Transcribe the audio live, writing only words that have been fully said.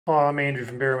Hi, I'm Andrew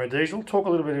from Berrima Diesel. Talk a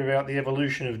little bit about the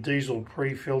evolution of diesel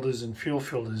pre-filters and fuel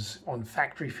filters on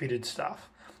factory fitted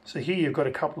stuff. So here you've got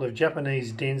a couple of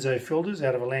Japanese Denso filters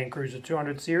out of a Land Cruiser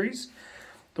 200 series.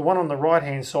 The one on the right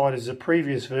hand side is the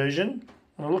previous version,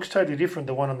 and it looks totally different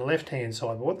to the one on the left hand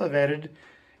side, but what they've added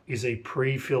is a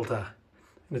pre-filter.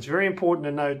 And it's very important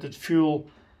to note that fuel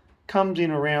comes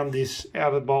in around this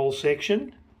outer bowl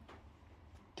section,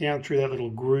 down through that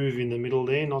little groove in the middle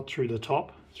there, not through the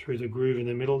top, through the groove in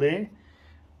the middle there,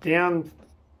 down,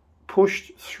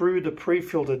 pushed through the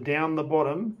pre-filter down the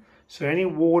bottom, so any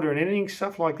water and anything,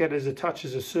 stuff like that, as it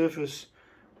touches the surface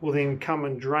will then come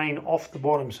and drain off the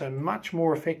bottom, so much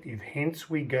more effective. Hence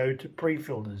we go to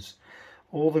pre-filters.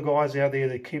 All the guys out there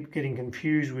that keep getting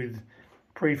confused with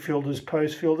pre-filters,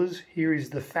 post-filters, here is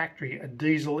the factory, a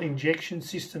diesel injection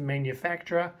system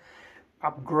manufacturer,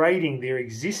 upgrading their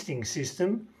existing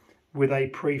system with a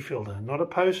pre-filter, not a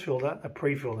post-filter, a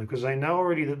pre-filter, because they know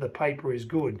already that the paper is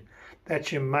good.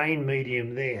 That's your main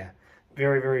medium there.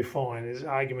 Very, very fine. There's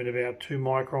argument about 2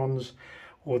 microns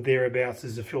or thereabouts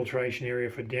as the filtration area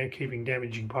for keeping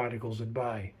damaging particles at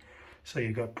bay. So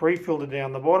you've got pre-filter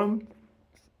down the bottom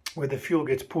where the fuel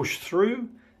gets pushed through,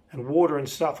 and water and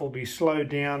stuff will be slowed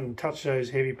down and touch those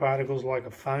heavy particles like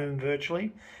a foam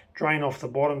virtually. Drain off the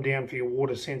bottom down for your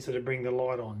water sensor to bring the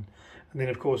light on. And then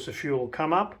of course the fuel will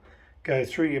come up, go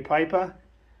through your paper,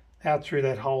 out through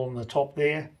that hole in the top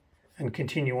there, and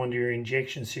continue onto your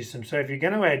injection system. So if you're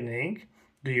going to add an ink,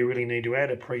 do you really need to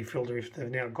add a pre-filter if they've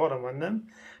now got them on them?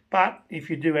 But if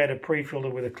you do add a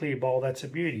pre-filter with a clear bowl, that's a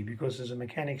beauty, because as a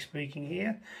mechanic speaking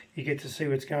here, you get to see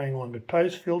what's going on. But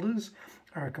post-filters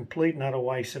are a complete and utter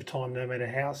waste of time, no matter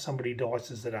how somebody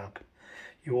dices it up.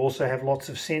 You also have lots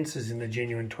of sensors in the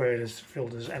genuine Toyota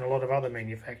filters, and a lot of other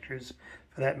manufacturers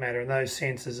for that matter, and those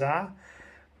sensors are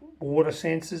water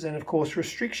sensors and of course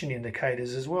restriction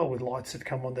indicators as well, with lights that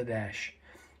come on the dash.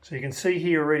 So you can see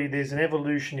here already there's an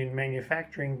evolution in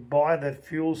manufacturing by the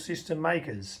fuel system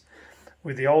makers.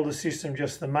 With the older system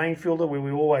just the main filter, where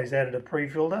we always added a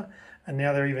pre-filter, and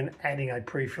now they're even adding a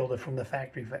pre-filter from the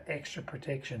factory for extra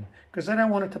protection, because they don't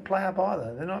want it to play up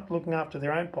either. They're not looking after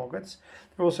their own pockets,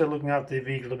 they're also looking after their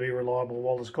vehicle to be reliable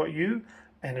while it's got you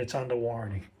and it's under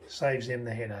warranty. Saves them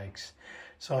the headaches.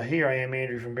 So here I am,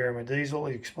 Andrew from Berrima Diesel,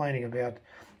 explaining about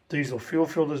diesel fuel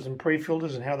filters and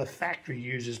pre-filters and how the factory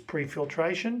uses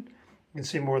pre-filtration. You can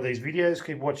see more of these videos.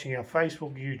 Keep watching our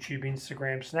Facebook, YouTube,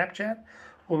 Instagram, Snapchat,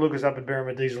 or look us up at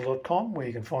berrimadiesel.com, where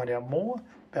you can find out more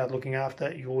about looking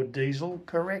after your diesel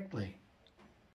correctly.